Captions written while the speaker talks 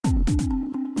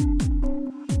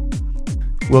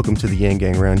Welcome to the Yang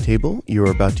Gang Roundtable. You're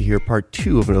about to hear part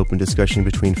 2 of an open discussion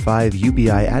between 5 UBI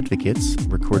advocates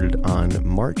recorded on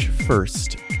March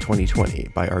 1st, 2020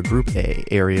 by our Group A,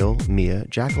 Ariel, Mia,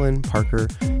 Jacqueline, Parker,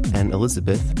 and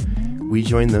Elizabeth. We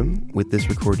join them with this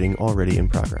recording already in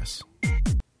progress.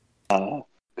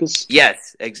 Because I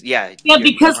think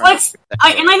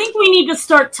we need to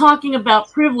start talking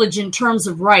about privilege in terms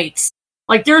of rights.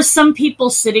 Like, there are some people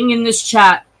sitting in this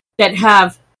chat that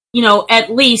have, at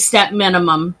least at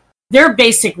minimum, their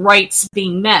basic rights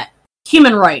being met.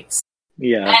 Human rights.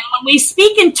 Yeah. And when we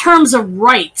speak in terms of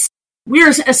rights,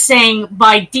 we're saying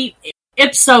by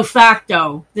ipso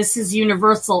facto, this is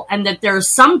universal, and that there are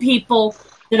some people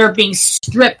that are being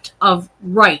stripped of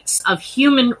rights, of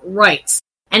human rights.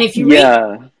 And if you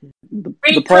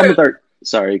the problem with our...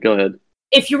 Sorry, go ahead.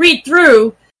 If you read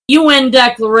through UN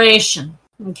Declaration,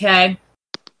 okay?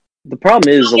 The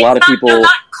problem is they're not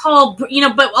called, but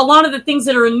a lot of the things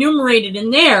that are enumerated in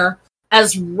there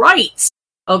as rights,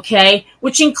 okay,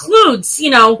 which includes,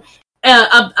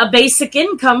 a basic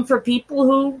income for people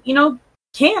who,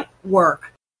 can't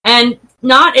work. And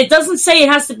it doesn't say it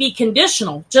has to be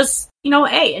conditional, just,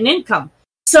 an income.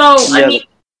 So, yeah.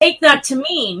 Take that to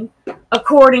mean,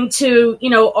 according to,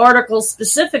 articles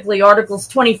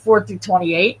 24 through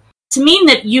 28, to mean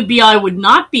that UBI would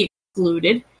not be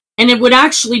excluded. And it would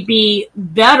actually be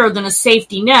better than a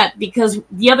safety net, because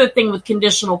the other thing with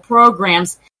conditional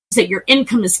programs is that your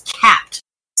income is capped.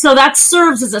 So that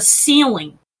serves as a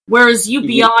ceiling, whereas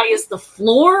UBI is the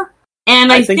floor.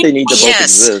 And I think they need to both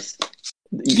exist.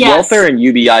 Yes. Welfare and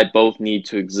UBI both need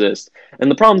to exist.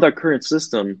 And the problem with our current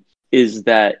system is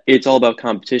that it's all about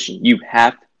competition. You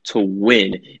have to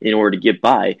win in order to get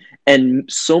by.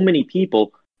 And so many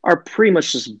people are pretty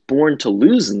much just born to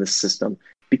lose in this system,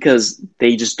 because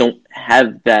they just don't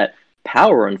have that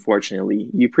power, unfortunately.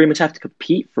 You pretty much have to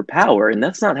compete for power, and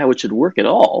that's not how it should work at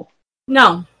all.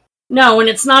 No, and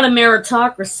it's not a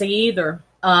meritocracy either.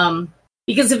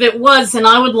 Because if it was, then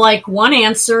I would like one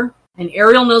answer, and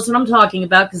Ariel knows what I'm talking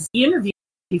about because he interviewed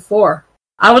me before.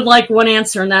 I would like one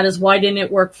answer, and that is, why didn't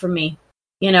it work for me?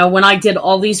 When I did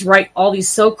all these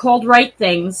so-called right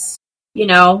things,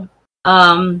 and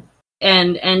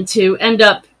to end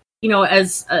up,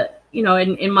 as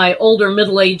in my older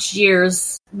middle-aged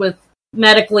years with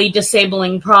medically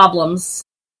disabling problems,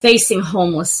 facing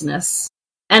homelessness,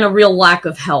 and a real lack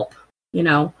of help.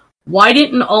 Why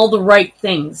didn't all the right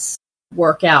things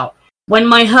work out? When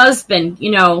my husband,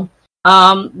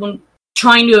 when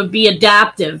trying to be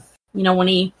adaptive, when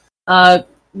he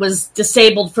was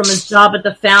disabled from his job at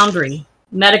the foundry,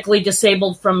 medically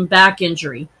disabled from back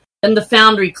injury, then the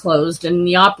foundry closed and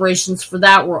the operations for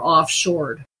that were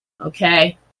offshored.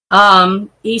 Okay.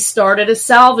 He started a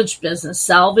salvage business,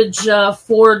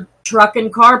 Ford truck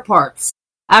and car parts.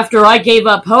 After I gave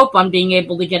up hope on being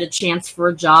able to get a chance for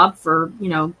a job for,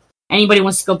 anybody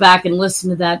wants to go back and listen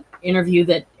to that interview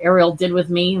that Ariel did with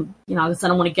me, because I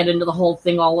don't want to get into the whole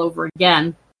thing all over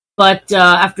again. But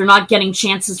after not getting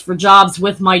chances for jobs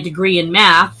with my degree in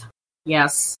math,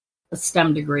 yes, a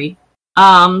STEM degree,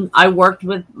 I worked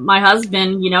with my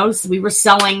husband, so we were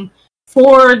selling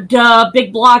Ford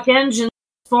big block engines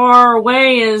far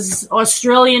away as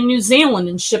Australia and New Zealand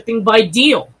and shipping by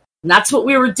deal. And that's what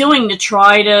we were doing to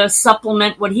try to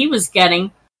supplement what he was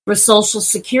getting for Social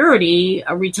Security,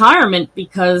 a retirement,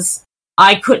 because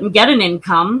I couldn't get an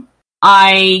income.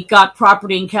 I got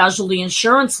property and casualty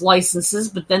insurance licenses,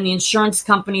 but then the insurance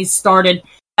companies started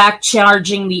back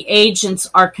charging the agents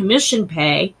our commission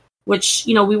pay, which,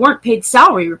 we weren't paid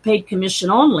salary, we were paid commission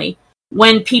only.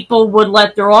 When people would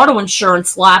let their auto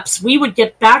insurance lapse, we would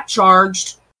get back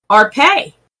charged our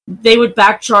pay. They would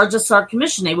back charge us our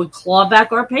commission. They would claw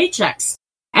back our paychecks.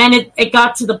 And it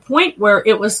got to the point where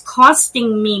it was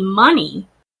costing me money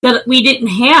that we didn't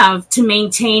have to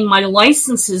maintain my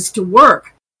licenses to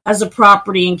work as a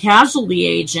property and casualty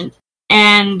agent.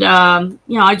 And,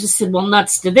 I just said, well,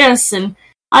 nuts to this. And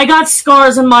I got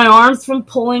scars on my arms from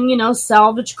pulling,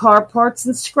 salvage car parts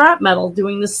and scrap metal,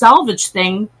 doing the salvage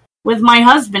thing with my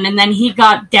husband. And then he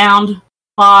got downed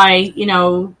by,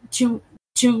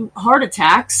 two heart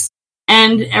attacks,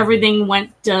 and everything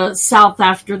went south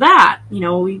after that.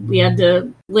 We had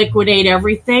to liquidate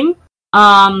everything.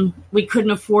 We couldn't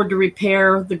afford to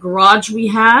repair the garage we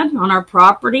had on our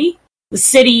property. The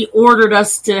city ordered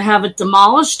us to have it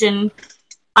demolished, and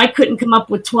I couldn't come up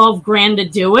with $12,000 to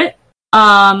do it.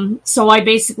 So I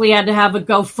basically had to have a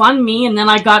GoFundMe, and then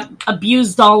I got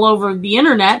abused all over the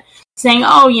internet saying,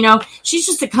 she's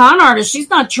just a con artist. She's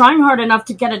not trying hard enough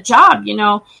to get a job,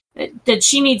 that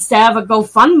she needs to have a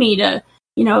GoFundMe to,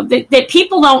 that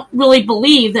people don't really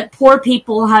believe that poor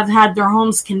people have had their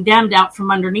homes condemned out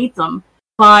from underneath them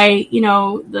by,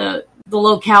 the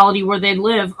locality where they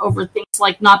live over things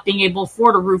like not being able to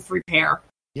afford a roof repair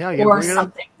or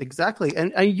something. Exactly.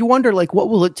 And you wonder, like, what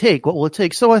will it take? What will it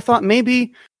take? So I thought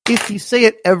maybe if you say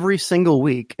it every single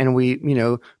week and we,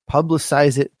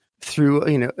 publicize it through,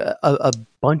 a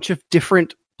bunch of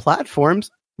different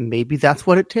platforms, maybe that's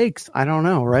what it takes. I don't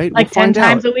know, right? Like 10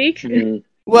 times a week? Mm-hmm.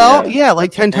 Well, yeah,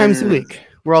 like 10 times a week.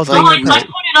 We're all I put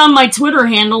it on my Twitter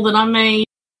handle that I'm a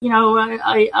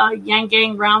Yang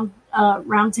Gang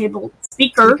roundtable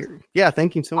speaker. Yeah,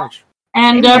 thank you so much.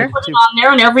 And put it on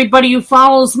there, and everybody who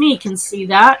follows me can see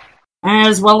that,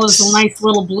 as well as a nice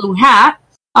little blue hat.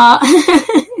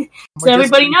 So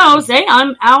everybody knows, hey,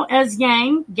 I'm out as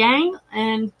Yang Gang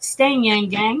and staying Yang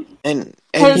Gang. And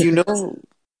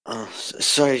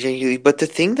sorry, Jamie, but the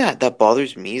thing that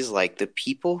bothers me is like the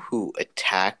people who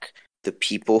attack the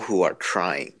people who are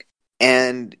trying.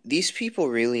 And these people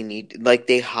really need, like,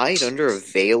 they hide under a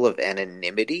veil of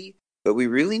anonymity, but we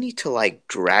really need to, like,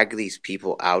 drag these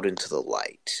people out into the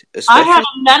light. I had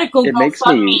a medical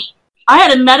GoFundMe. I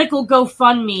had a medical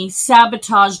GoFundMe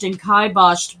sabotaged and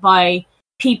kiboshed by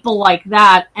people like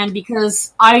that, and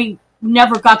because I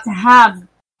never got to have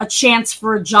a chance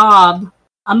for a job,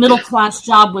 a middle-class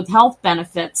job with health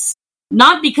benefits,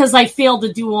 not because I failed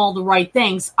to do all the right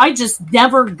things, I just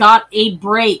never got a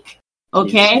break,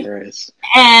 okay?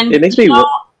 And it makes me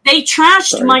they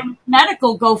trashed my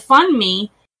medical GoFundMe,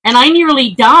 and I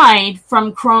nearly died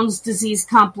from Crohn's disease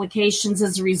complications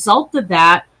as a result of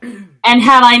that. And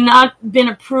had I not been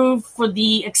approved for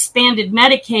the expanded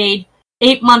Medicaid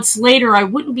 8 months later, I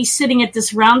wouldn't be sitting at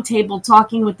this round table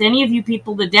talking with any of you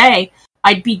people today.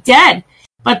 I'd be dead.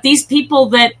 But these people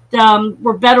that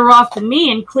were better off than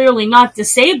me and clearly not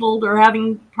disabled or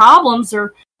having problems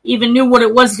or even knew what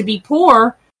it was to be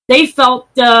poor, they felt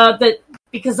that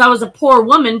because I was a poor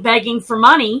woman begging for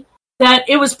money, that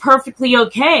it was perfectly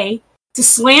okay to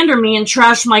slander me and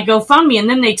trash my GoFundMe, and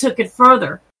then they took it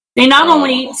further. They not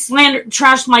only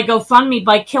trashed my GoFundMe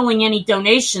by killing any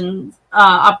donation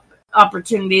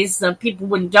opportunities that people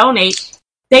wouldn't donate,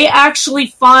 they actually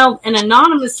filed an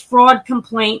anonymous fraud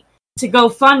complaint to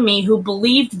GoFundMe who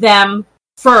believed them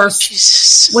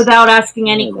first without asking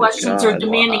any questions or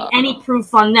demanding any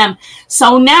proof on them.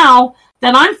 So now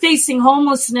that I'm facing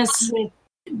homelessness with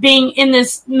being in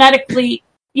this medically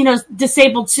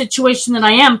disabled situation that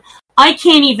I am, I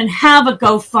can't even have a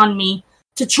GoFundMe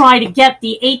to try to get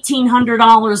the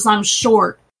 $1,800 I'm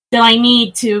short that I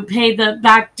need to pay the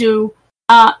back due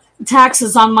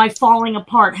taxes on my falling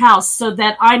apart house so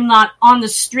that I'm not on the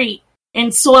street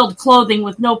in soiled clothing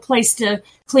with no place to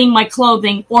clean my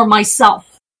clothing or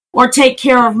myself or take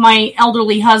care of my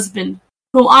elderly husband,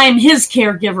 who I am his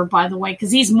caregiver, by the way,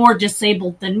 because he's more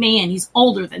disabled than me and he's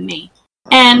older than me.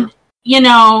 And,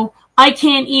 I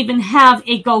can't even have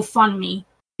a GoFundMe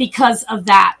because of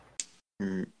that.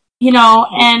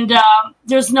 And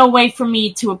there's no way for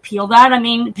me to appeal that. I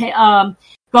mean,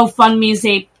 GoFundMe is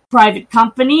a private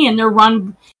company, and they're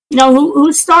run,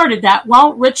 who started that?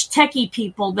 Well, rich techie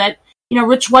people that,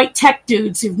 rich white tech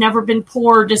dudes who've never been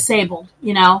poor or disabled,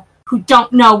 who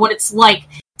don't know what it's like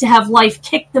to have life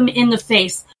kick them in the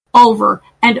face over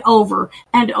and over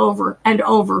and over and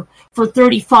over for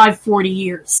 35, 40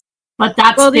 years. But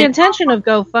the intention of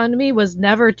GoFundMe was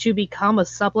never to become a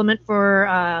supplement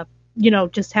for,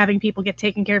 just having people get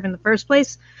taken care of in the first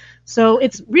place. So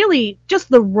it's really just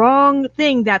the wrong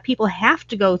thing that people have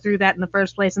to go through that in the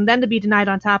first place, and then to be denied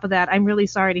on top of that. I'm really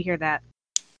sorry to hear that.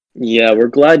 Yeah,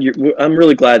 I'm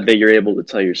really glad that you're able to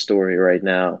tell your story right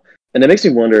now. And it makes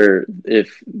me wonder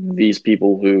if these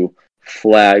people who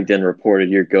flagged and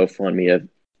reported your GoFundMe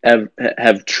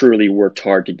have truly worked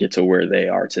hard to get to where they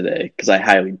are today, because I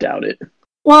highly doubt it.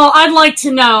 Well, I'd like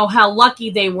to know how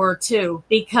lucky they were, too,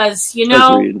 because,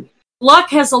 Agreed. Luck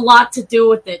has a lot to do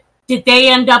with it. Did they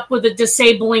end up with a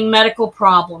disabling medical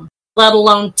problem, let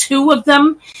alone 2 of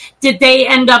them? Did they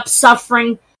end up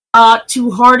suffering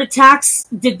 2 heart attacks?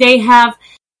 Did they have,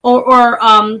 or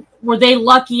were they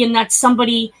lucky in that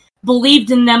somebody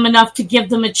believed in them enough to give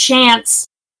them a chance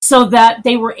so that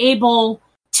they were able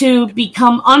to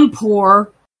become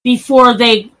unpoor before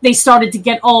they started to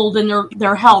get old and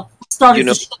their health started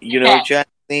to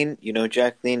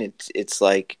Jacqueline, it's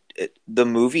like the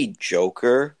movie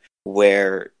Joker,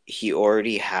 where he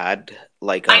already had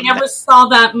I never saw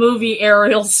that movie,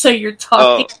 Ariel, so you're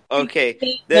talking. Oh, okay.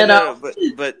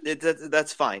 But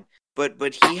that's fine.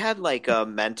 But he had a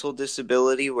mental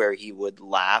disability where he would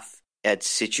laugh at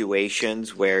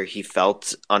situations where he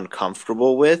felt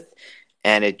uncomfortable with,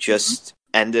 and it just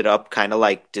ended up kind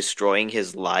of destroying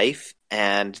his life.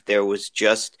 And there was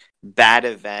just bad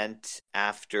event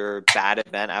after bad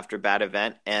event after bad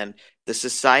event, and the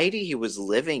society he was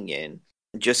living in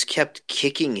just kept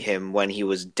kicking him when he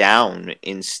was down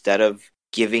instead of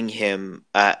giving him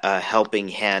a helping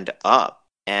hand up.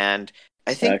 And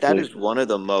I think that is one of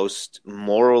the most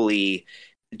morally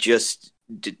just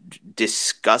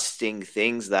disgusting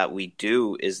things that we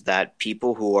do, is that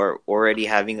people who are already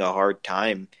having a hard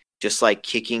time, just like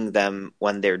kicking them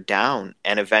when they're down.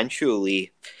 And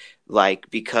eventually, like,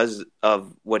 because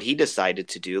of what he decided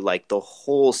to do, like, the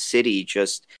whole city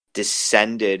just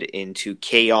descended into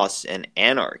chaos and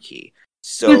anarchy.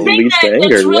 So the thing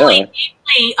that's really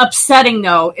deeply upsetting,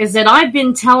 though, is that I've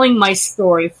been telling my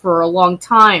story for a long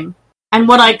time, and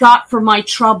what I got for my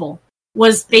trouble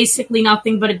was basically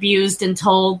nothing but abused and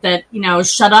told that, you know,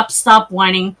 shut up, stop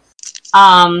whining.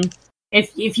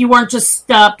 If you weren't just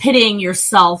pitying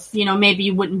yourself, you know, maybe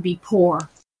you wouldn't be poor.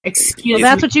 Excuse me.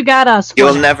 That's what you got us for.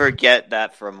 You'll never get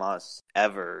that from us,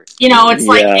 ever. You know, it's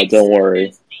like... Yeah, don't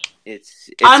worry.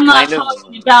 I'm not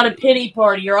talking about a pity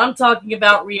party, or I'm talking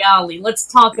about reality. Let's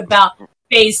talk about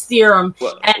Bayes' theorem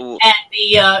and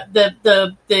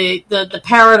the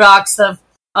paradox of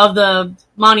the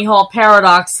Monty Hall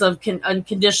paradox of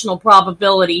unconditional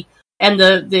probability, and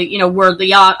the you know, where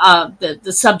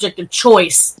the subject of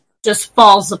choice just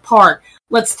falls apart.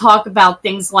 Let's talk about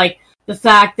things like the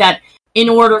fact that in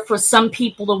order for some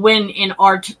people to win in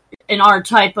our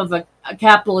type of a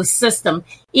capitalist system,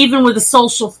 even with a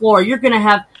social floor, you're going to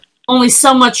have only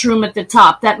so much room at the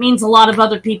top. That means a lot of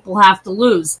other people have to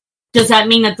lose. Does that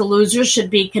mean that the losers should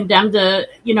be condemned to,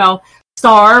 you know,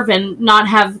 starve and not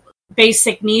have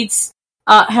basic needs,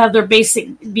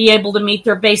 be able to meet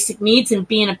their basic needs and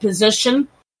be in a position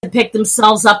to pick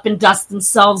themselves up and dust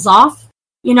themselves off?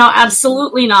 You know,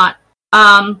 absolutely not.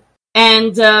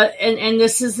 And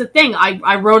this is the thing.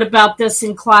 I wrote about this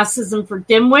in Classism for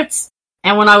Dimwits,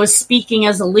 and when I was speaking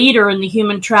as a leader in the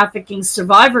human trafficking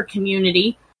survivor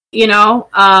community, you know,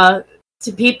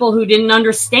 to people who didn't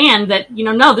understand that, you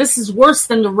know, no, this is worse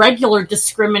than the regular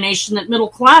discrimination that middle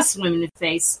class women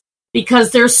face,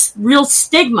 because there's real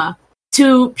stigma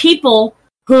to people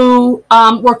who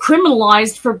were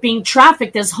criminalized for being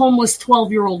trafficked as homeless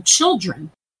 12-year-old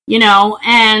children, you know,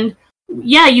 and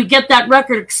yeah, you get that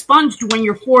record expunged when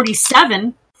you're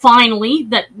 47, finally,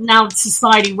 that now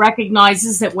society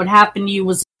recognizes that what happened to you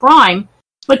was a crime.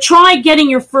 But try getting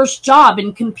your first job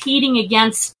and competing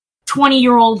against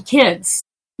 20-year-old kids,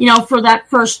 you know, for that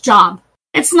first job.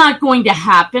 It's not going to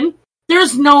happen.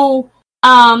 There's no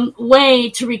way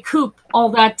to recoup all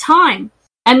that time.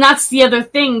 And that's the other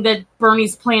thing that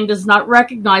Bernie's plan does not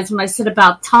recognize. When I said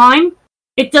about time,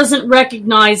 it doesn't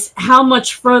recognize how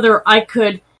much further I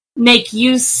could make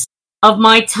use of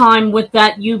my time with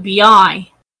that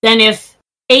UBI than if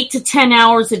 8 to 10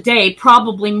 hours a day,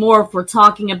 probably more if we're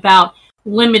talking about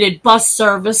limited bus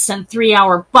service and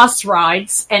 3-hour bus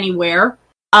rides anywhere,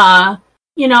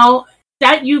 you know,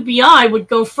 that UBI would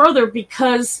go further,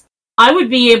 because I would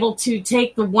be able to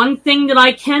take the one thing that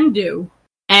I can do,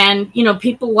 and, you know,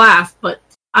 people laugh, but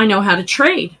I know how to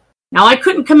trade. Now, I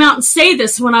couldn't come out and say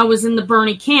this when I was in the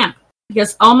Bernie camp,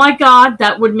 because, oh my God,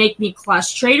 that would make me a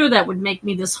class trader. That would make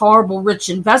me this horrible rich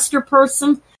investor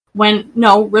person. When,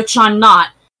 no, rich I'm not.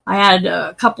 I had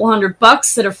a couple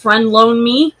 $100 that a friend loaned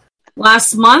me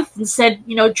last month and said,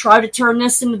 you know, try to turn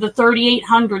this into the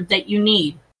 $3,800 that you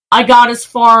need. I got as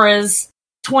far as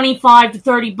 $25 to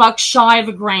 $30 shy of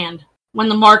 $1,000 when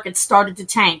the market started to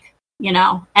tank, you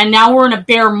know. And now we're in a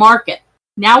bear market.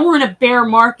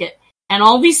 And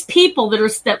all these people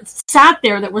that sat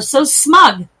there that were so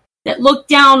smug, that look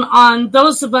down on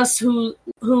those of us who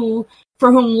for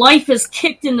whom life is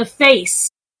kicked in the face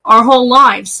our whole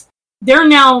lives, they're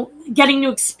now getting to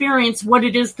experience what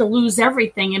it is to lose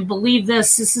everything. And believe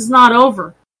this is not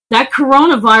over. That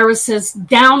coronavirus has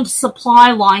downed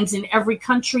supply lines in every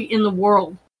country in the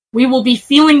world. We will be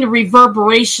feeling the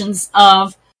reverberations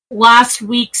of last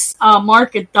week's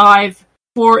market dive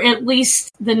for at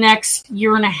least the next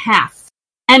year and a half.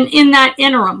 And in that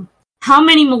interim, how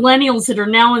many millennials that are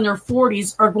now in their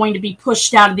 40s are going to be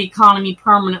pushed out of the economy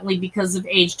permanently because of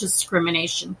age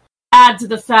discrimination? Add to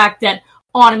the fact that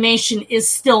automation is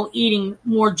still eating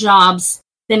more jobs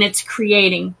than it's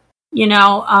creating, you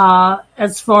know,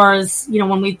 as far as, you know,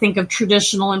 when we think of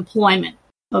traditional employment,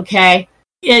 okay?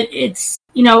 It's,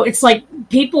 you know, it's like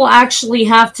people actually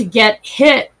have to get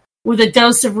hit with a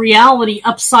dose of reality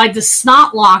upside the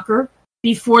snot locker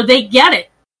before they get it.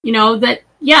 You know, that,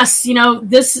 yes, you know,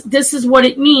 this is what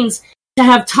it means to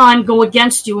have time go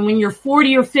against you. And when you're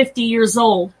 40 or 50 years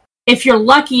old, if you're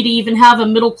lucky to even have a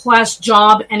middle-class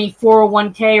job, any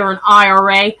 401k or an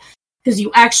IRA, because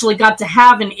you actually got to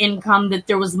have an income, that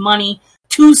there was money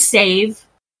to save,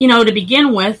 to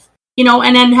begin with,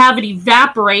 and then have it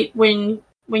evaporate when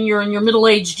you're in your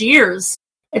middle-aged years.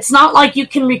 It's not like you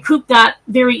can recoup that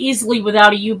very easily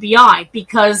without a UBI,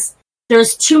 because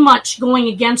there's too much going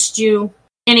against you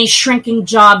in a shrinking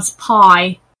jobs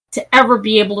pie to ever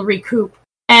be able to recoup.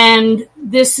 And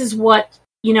this is what,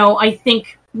 I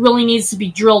think really needs to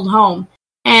be drilled home.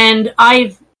 And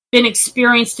I've been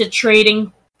experienced at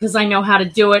trading because I know how to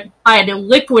do it. I had to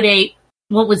liquidate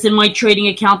what was in my trading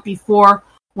account before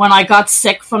when I got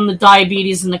sick from the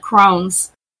diabetes and the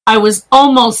Crohn's. I was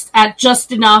almost at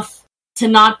just enough to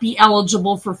not be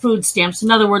eligible for food stamps.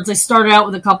 In other words, I started out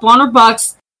with a couple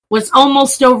 $100, was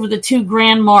almost over the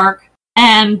 $2,000 mark,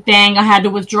 and bang, I had to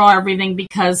withdraw everything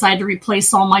because I had to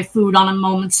replace all my food on a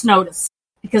moment's notice.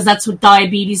 Because that's what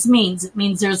diabetes means. It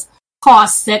means there's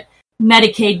costs that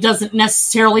Medicaid doesn't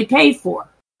necessarily pay for,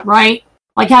 right?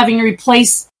 Like having to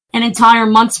replace an entire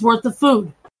month's worth of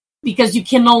food because you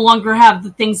can no longer have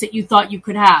the things that you thought you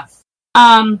could have,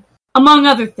 among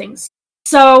other things.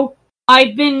 So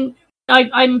I'm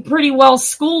pretty well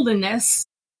schooled in this,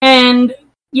 and,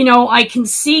 I can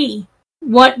see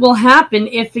what will happen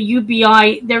if a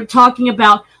UBI, they're talking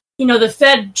about, the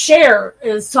Fed chair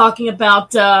is talking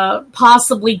about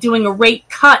possibly doing a rate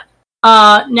cut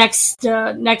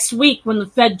next week when the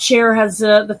Fed chair has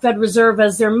the Fed Reserve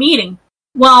has their meeting.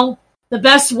 Well, the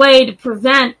best way to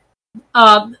prevent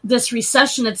this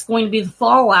recession that's going to be the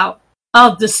fallout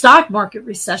of the stock market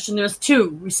recession. There's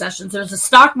two recessions. There's a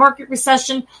stock market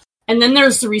recession, and then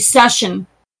there's the recession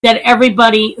that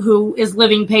everybody who is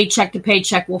living paycheck to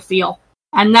paycheck will feel.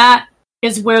 And that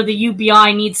is where the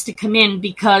UBI needs to come in,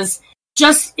 because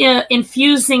just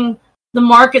infusing the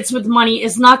markets with money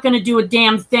is not going to do a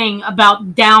damn thing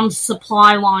about down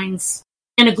supply lines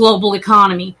in a global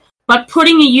economy. But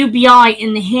putting a UBI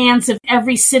in the hands of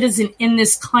every citizen in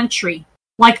this country,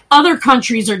 like other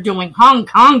countries are doing, Hong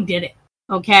Kong did it,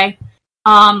 okay?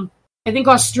 I think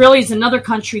Australia is another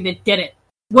country that did it.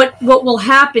 What will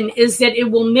happen is that it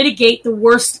will mitigate the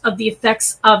worst of the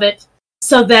effects of it,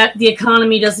 so that the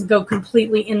economy doesn't go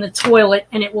completely in the toilet,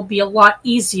 and it will be a lot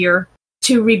easier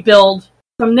to rebuild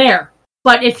from there.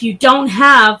 But if you don't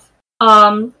have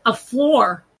a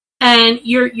floor, and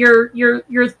your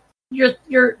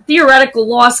theoretical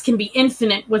loss can be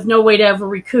infinite with no way to ever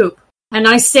recoup. And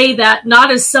I say that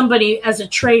not as a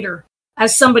trader,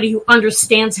 as somebody who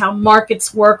understands how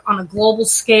markets work on a global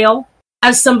scale,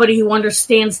 as somebody who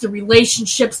understands the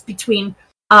relationships between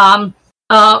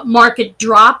market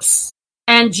drops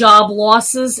and job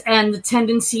losses, and the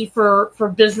tendency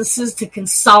for businesses to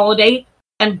consolidate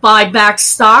and buy back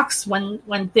stocks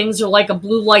when things are like a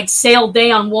blue light sale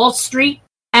day on Wall Street,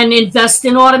 and invest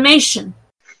in automation,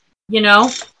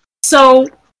 So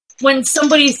when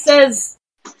somebody says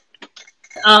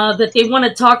that they want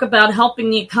to talk about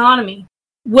helping the economy,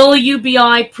 will a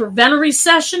UBI prevent a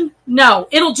recession? No,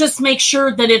 it'll just make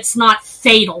sure that it's not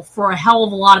fatal for a hell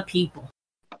of a lot of people.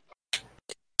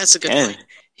 That's a good point.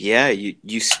 Yeah,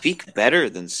 you speak better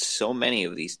than so many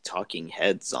of these talking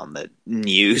heads on the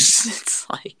news. It's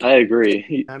like, I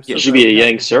agree. You should be a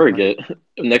Yang surrogate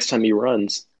next time he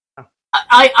runs.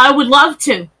 I would love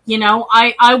to,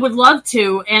 I would love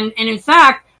to. And in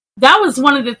fact, that was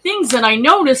one of the things that I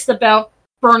noticed about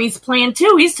Bernie's plan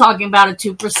too. He's talking about a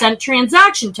 2%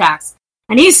 transaction tax.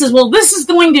 And he says, well, this is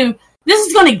going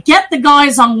to get the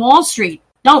guys on Wall Street.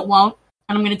 No, it won't.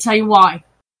 And I'm going to tell you why.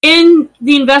 In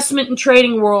the investment and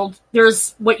trading world,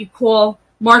 there's what you call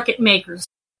market makers.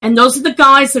 And those are the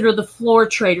guys that are the floor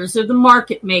traders. They're the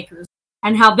market makers.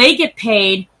 And how they get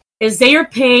paid is they are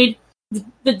paid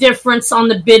the difference on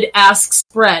the bid-ask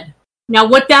spread. Now,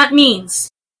 what that means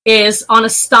is on a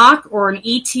stock or an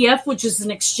ETF, which is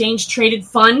an exchange-traded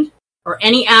fund, or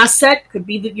any asset, could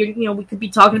be that we could be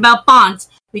talking about bonds.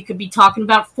 We could be talking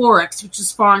about Forex, which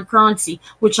is foreign currency,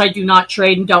 which I do not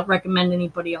trade and don't recommend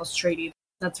anybody else trade either.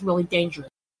 That's really dangerous.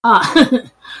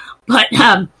 But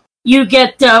you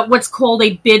get what's called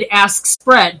a bid-ask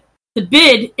spread. The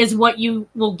bid is what you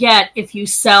will get if you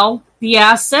sell the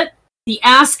asset. The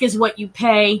ask is what you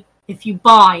pay if you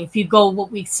buy, if you go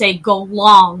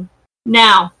long.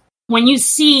 Now, when you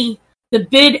see the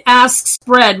bid-ask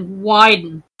spread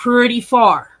widen pretty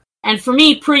far, and for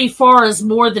me, pretty far is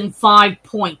more than 5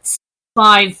 points.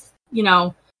 5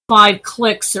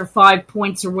 clicks or 5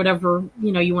 points or whatever,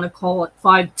 you want to call it,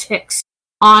 5 ticks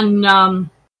on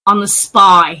the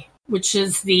SPY, which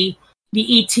is the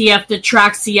ETF that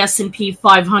tracks the S&P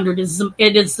 500.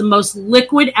 It is the most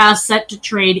liquid asset to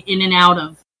trade in and out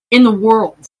of in the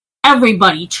world.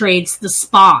 Everybody trades the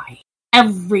SPY.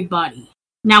 Everybody.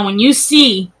 Now, when you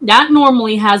see that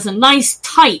normally has a nice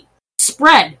tight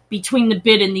spread between the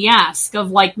bid and the ask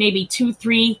of like maybe 2,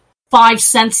 3, 5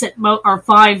 cents or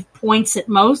 5 points at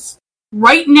most.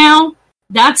 Right now,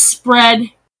 that spread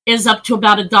is up to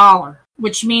about $1,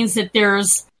 which means that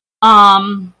there's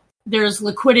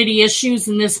liquidity issues,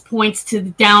 and this points to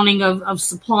the downing of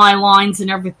supply lines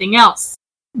and everything else.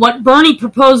 What Bernie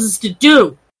proposes to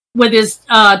do with his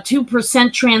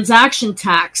 2% transaction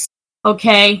tax,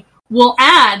 okay, will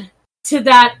add to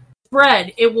that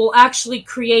spread. It will actually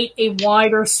create a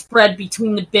wider spread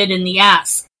between the bid and the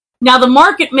ask. Now, the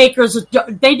market makers,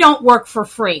 they don't work for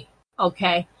free,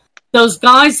 okay? Those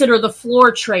guys that are the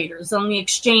floor traders on the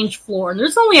exchange floor, and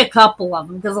there's only a couple of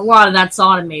them because a lot of that's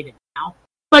automated now,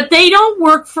 but they don't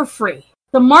work for free.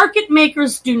 The market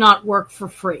makers do not work for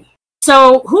free.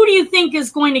 So who do you think is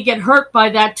going to get hurt by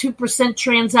that 2%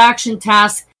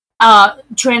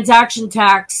 transaction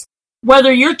tax,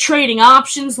 whether you're trading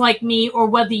options like me or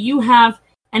whether you have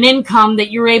an income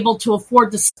that you're able to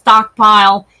afford to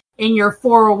stockpile in your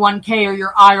 401k or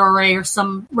your IRA or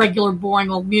some regular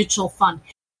boring old mutual fund?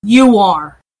 You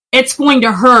are. It's going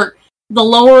to hurt the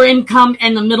lower income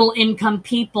and the middle income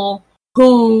people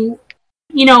who,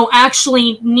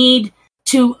 actually need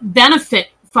to benefit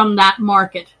from that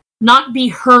market, not be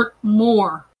hurt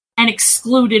more and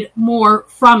excluded more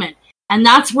from it. And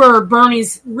that's where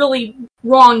Bernie's really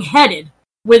wrong-headed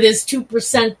with his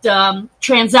 2%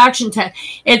 transaction tax.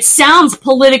 It sounds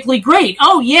politically great.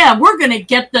 Oh yeah, we're going to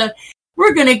get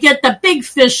the big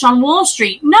fish on Wall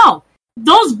Street. No,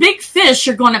 those big fish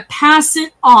are going to pass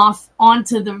it off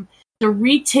onto the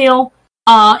retail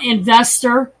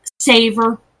investor,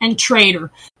 saver, and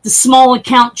trader. The small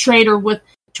account trader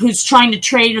who's trying to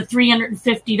trade a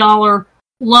 $350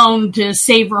 loan to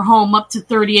save her home up to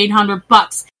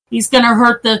 $3,800. He's going to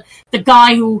hurt the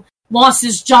guy who lost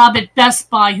his job at Best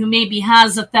Buy, who maybe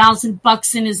has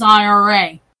 $1,000 in his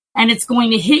IRA. And it's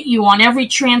going to hit you on every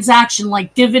transaction,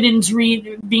 like dividends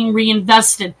being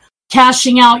reinvested,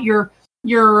 cashing out your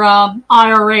IRA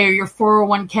or your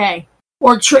 401k,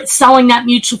 or selling that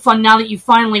mutual fund now that you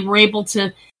finally were able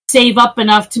to save up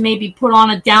enough to maybe put on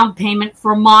a down payment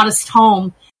for a modest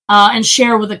home and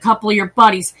share with a couple of your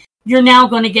buddies. You're now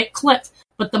going to get clipped.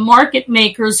 But the market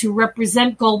makers who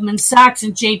represent Goldman Sachs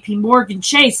and JP Morgan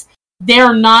Chase,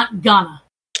 they're not gonna,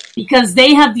 because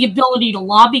they have the ability to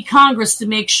lobby Congress to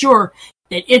make sure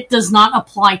that it does not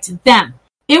apply to them.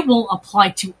 It will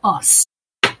apply to us.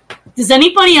 Does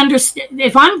anybody understand?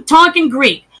 If I'm talking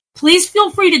Greek, please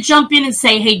feel free to jump in and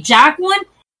say, hey, Jacqueline,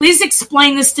 please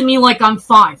explain this to me like I'm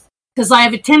 5, because I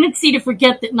have a tendency to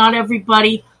forget that not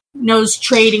everybody knows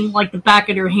trading like the back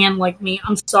of their hand like me.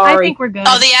 I'm sorry. I think we're good.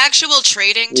 Oh, the actual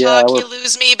trading talk, you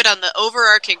lose me, but on the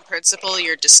overarching principle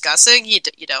you're discussing, you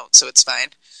don't, so it's fine.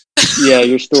 Yeah,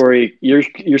 your story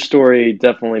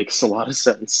definitely makes a lot of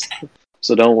sense.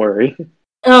 So don't worry.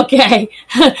 Okay.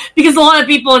 Because a lot of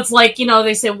people, it's like,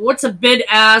 they say, what's a bid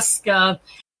ask? I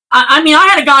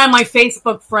had a guy on my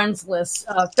Facebook friends list,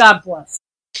 God bless.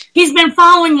 He's been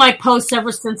following my posts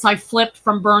ever since I flipped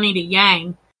from Bernie to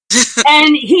Yang.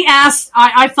 And he asked,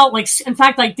 I felt like, in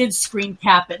fact, I did screen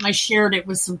cap it, and I shared it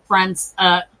with some friends,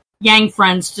 Yang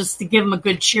friends, just to give them a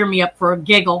good cheer me up for a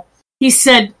giggle. He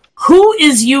said, who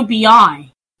is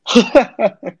UBI?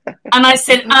 And I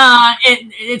said,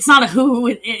 it's not a who,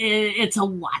 it's a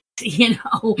what,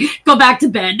 go back to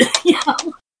bed.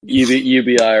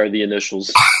 UBI are the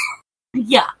initials.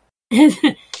 Yeah.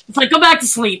 It's like, go back to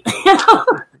sleep.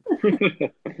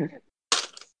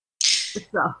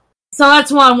 So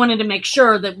that's why I wanted to make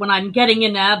sure that when I'm getting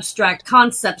into abstract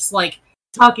concepts like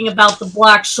talking about the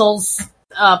Black-Scholes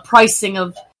pricing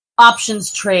of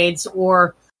options trades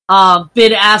or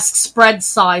bid-ask spread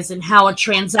size and how a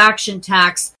transaction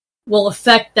tax will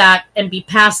affect that and be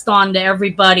passed on to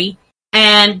everybody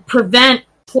and prevent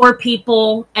poor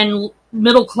people and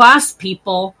middle-class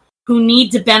people who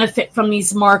need to benefit from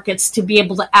these markets to be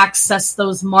able to access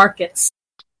those markets.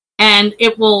 And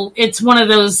it's one of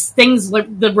those things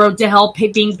like the road to hell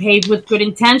being paved with good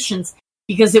intentions,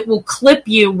 because it will clip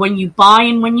you when you buy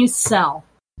and when you sell.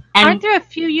 And aren't there a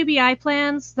few UBI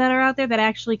plans that are out there that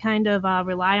actually kind of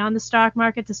rely on the stock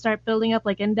market to start building up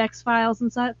like index files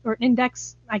and such, or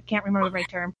index? I can't remember the right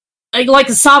term. Like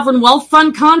a sovereign wealth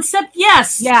fund concept?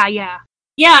 Yes. Yeah.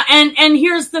 Yeah, and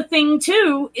here's the thing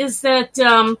too, is that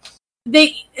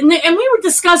we were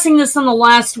discussing this on the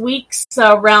last week's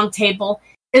roundtable.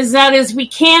 Is we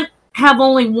can't have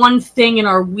only one thing in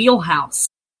our wheelhouse.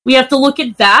 We have to look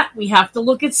at that. We have to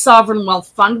look at sovereign wealth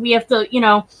fund. We have to,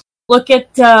 look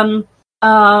at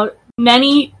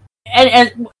many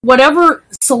and whatever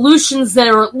solutions that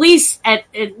are at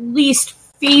least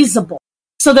feasible.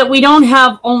 so that we don't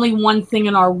have only one thing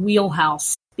in our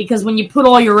wheelhouse. Because when you put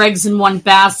all your eggs in one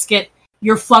basket,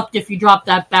 you're fucked if you drop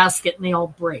that basket and they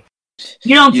all break.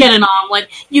 You don't get an omelet,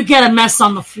 you get a mess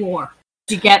on the floor.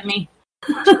 Do you get me?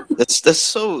 That's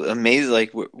so amazing.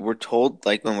 Like we're told,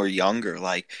 like when we're younger,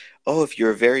 like, oh, if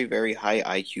you're a very, very high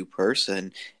IQ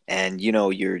person and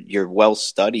you're well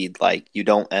studied, like you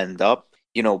don't end up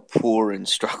poor and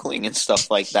struggling and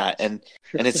stuff like that. And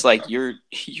it's like you're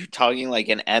talking like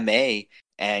an MA,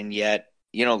 and yet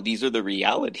these are the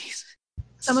realities.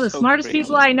 Some of the smartest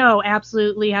people I know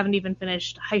absolutely haven't even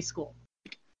finished high school.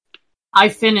 I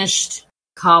finished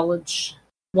college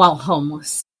while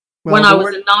homeless. When I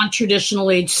was a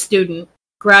non-traditional age student,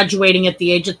 graduating at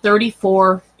the age of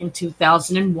 34 in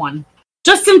 2001.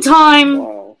 Just in time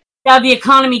to have the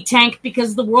economy tank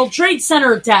because of the World Trade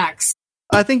Center attacks.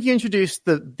 I think you introduced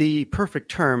the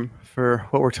perfect term for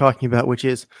what we're talking about, which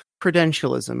is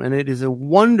credentialism. And it is a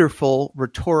wonderful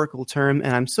rhetorical term,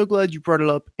 and I'm so glad you brought it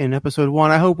up in episode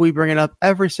 1. I hope we bring it up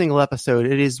every single episode.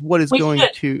 It is what is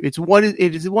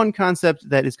it is one concept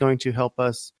that is going to help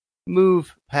us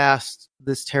move past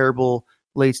this terrible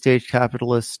late stage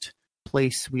capitalist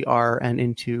place we are and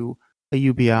into a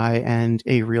UBI and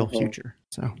a real future.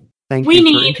 So thank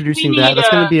you for introducing that. That's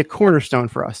going to be a cornerstone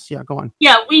for us. Yeah, go on.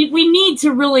 Yeah, we need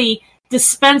to really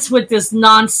dispense with this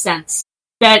nonsense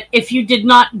that if you did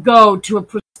not go to a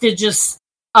prestigious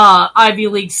Ivy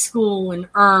League school and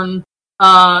earn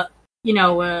the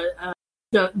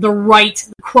right,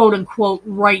 quote unquote,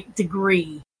 right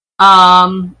degree,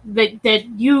 that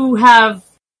you have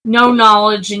no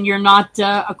knowledge and you're not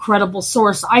a credible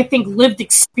source. I think lived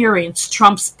experience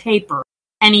trumps paper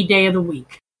any day of the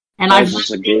week. And I've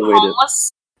lived being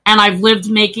homeless, and I've lived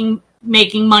making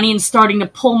money and starting to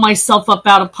pull myself up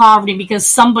out of poverty because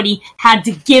somebody had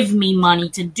to give me money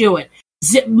to do it.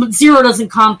 Zero doesn't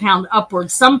compound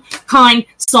upwards. Some kind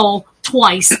soul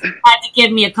twice had to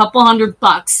give me a couple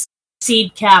 $100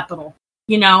 seed capital,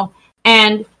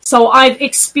 And so I've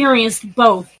experienced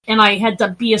both, and I had to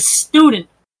be a student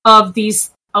of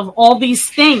all these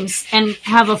things and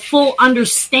have a full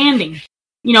understanding.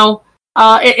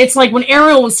 It's like when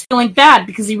Ariel was feeling bad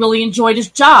because he really enjoyed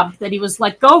his job that he was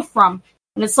let go from.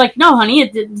 And it's like, no, honey,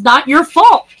 it's not your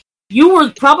fault. You were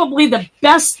probably the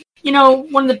best,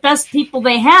 one of the best people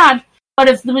they had. But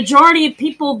if the majority of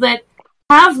people that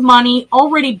have money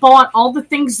already bought all the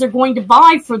things they're going to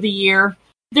buy for the year,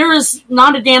 there is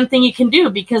not a damn thing you can do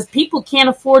because people can't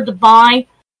afford to buy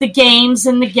the games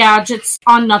and the gadgets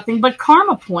on nothing but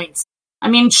karma points. I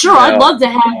mean, sure, I'd love to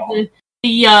have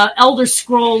the Elder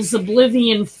Scrolls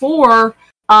Oblivion 4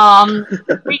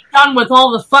 redone with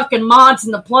all the fucking mods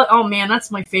and the plot. Oh man,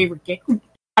 that's my favorite game.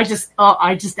 I just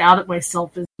outed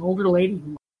myself as an older lady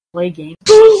who play games.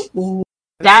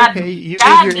 Okay, you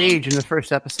gave your age in the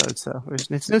first episode, so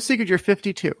it's no secret you're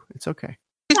 52. It's okay.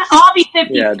 I'll be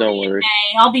 53. Yeah, don't worry. In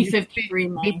May. I'll be 53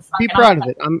 in May. Be proud of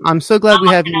it. I'm so glad we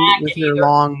have you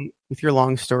with your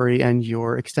long story and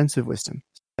your extensive wisdom.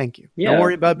 Thank you. Yeah. Don't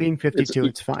worry about being 52.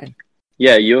 It's fine.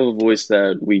 Yeah, you have a voice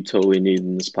that we totally need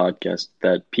in this podcast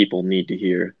that people need to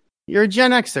hear. You're a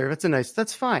Gen Xer.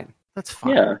 That's fine. That's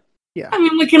fine. Yeah. I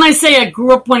mean, what can I say? I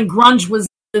grew up when grunge was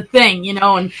the thing, and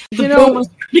the boom was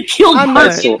to kill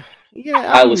grunge.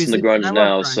 I listen to grunge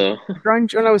now, so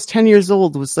grunge when I was 10 years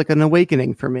old was like an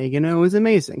awakening for me. It was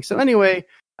amazing. So anyway,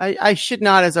 I should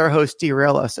not, as our host,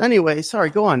 derail us. Anyway,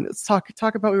 sorry. Go on. Let's talk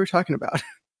about what we were talking about.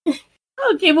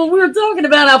 Okay, well, we were talking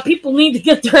about how people need to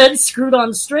get their heads screwed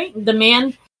on straight and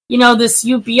demand, this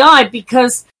UBI,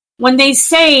 because when they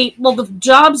say, well, the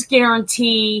jobs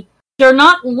guarantee, they're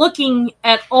not looking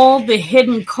at all the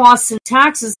hidden costs and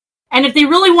taxes. And if they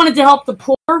really wanted to help the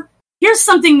poor, here's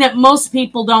something that most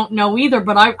people don't know either,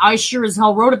 but I sure as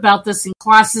hell wrote about this in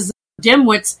Classes of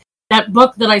Dimwits, that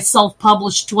book that I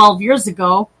self-published 12 years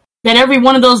ago, that every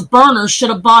one of those burners should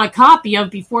have bought a copy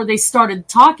of before they started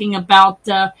talking about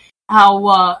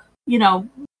how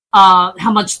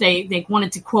much they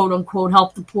wanted to quote unquote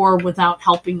help the poor without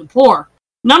helping the poor.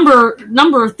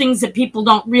 Number of things that people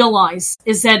don't realize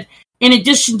is that in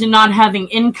addition to not having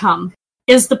income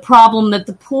is the problem that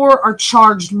the poor are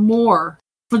charged more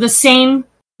for the same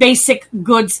basic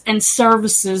goods and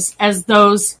services as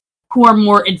those who are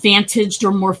more advantaged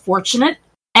or more fortunate.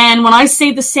 And when I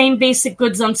say the same basic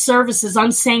goods and services,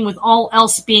 I'm saying with all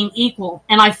else being equal.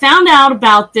 And I found out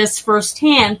about this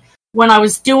firsthand when I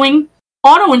was doing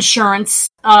auto insurance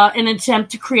in an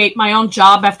attempt to create my own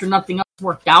job after nothing else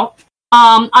worked out.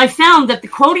 I found that the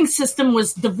quoting system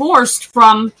was divorced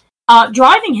from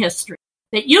driving history.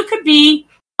 That you could be,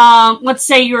 let's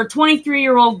say you're a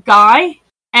 23-year-old guy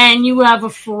and you have a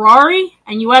Ferrari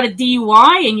and you had a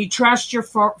DUI and you trashed your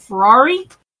Ferrari,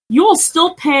 you will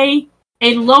still pay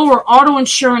a lower auto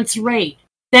insurance rate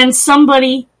than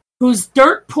somebody who's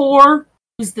dirt poor,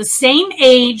 who's the same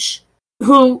age,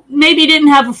 who maybe didn't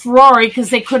have a Ferrari because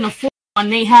they couldn't afford one.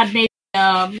 They had maybe,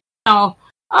 I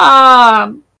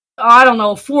don't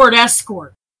know, a Ford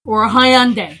Escort or a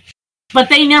Hyundai. But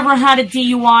they never had a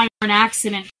DUI or an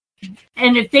accident.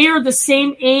 And if they are the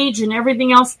same age and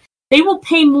everything else, they will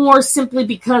pay more simply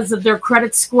because of their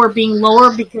credit score being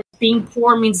lower, because being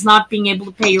poor means not being able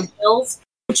to pay your bills,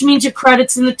 which means your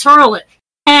credit's in the toilet.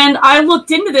 And I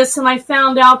looked into this and I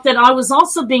found out that I was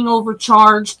also being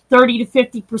overcharged 30 to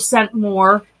 50%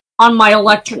 more on my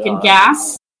electric and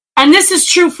gas. And this is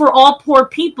true for all poor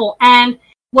people. And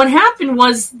what happened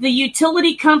was the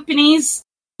utility companies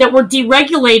that were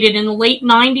deregulated in the late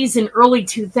 90s and early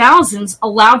 2000s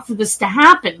allowed for this to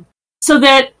happen. So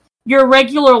that your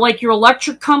regular, like your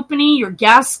electric company, your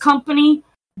gas company,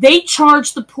 they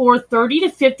charge the poor 30 to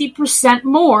 50%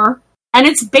 more. And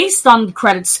it's based on the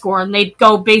credit score, and they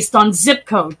go based on zip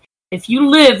code. If you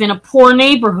live in a poor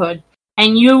neighborhood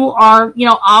and you are,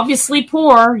 obviously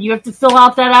poor, you have to fill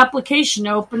out that application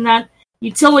to open that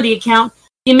utility account.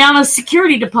 The amount of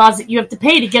security deposit you have to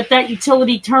pay to get that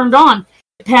utility turned on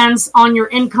depends on your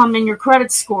income and your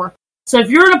credit score. So if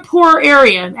you're in a poor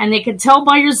area and they can tell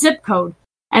by your zip code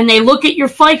and they look at your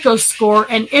FICO score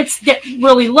and it's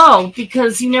really low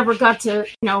because you never got to,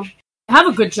 have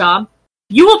a good job,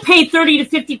 you will pay 30 to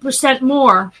 50%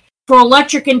 more for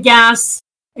electric and gas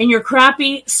in your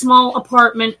crappy small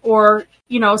apartment or,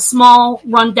 small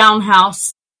rundown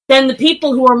house than the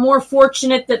people who are more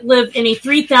fortunate that live in a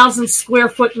 3,000 square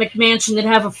foot McMansion that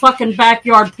have a fucking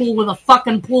backyard pool with a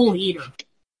fucking pool heater.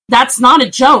 That's not a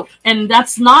joke. And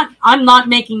I'm not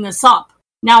making this up.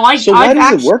 Now, why does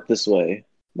it work this way?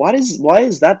 Why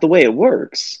is that the way it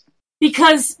works?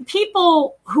 Because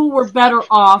people who were better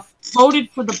off voted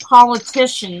for the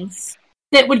politicians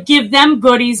that would give them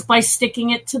goodies by sticking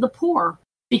it to the poor.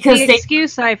 Because the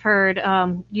excuse I've heard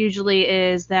usually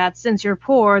is that since you're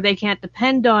poor, they can't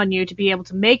depend on you to be able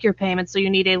to make your payments, so you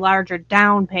need a larger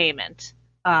down payment.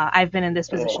 I've been in this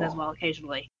position as well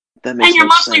occasionally. And your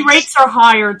monthly rates are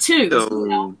higher, too.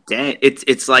 So,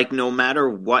 it's like no matter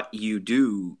what you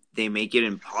do, they make it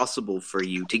impossible for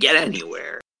you to get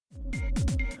anywhere.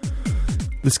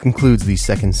 This concludes the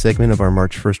second segment of our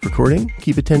March 1st recording.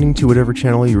 Keep attending to whatever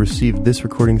channel you received this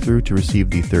recording through to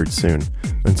receive the third soon.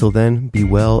 Until then, be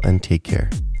well and take care.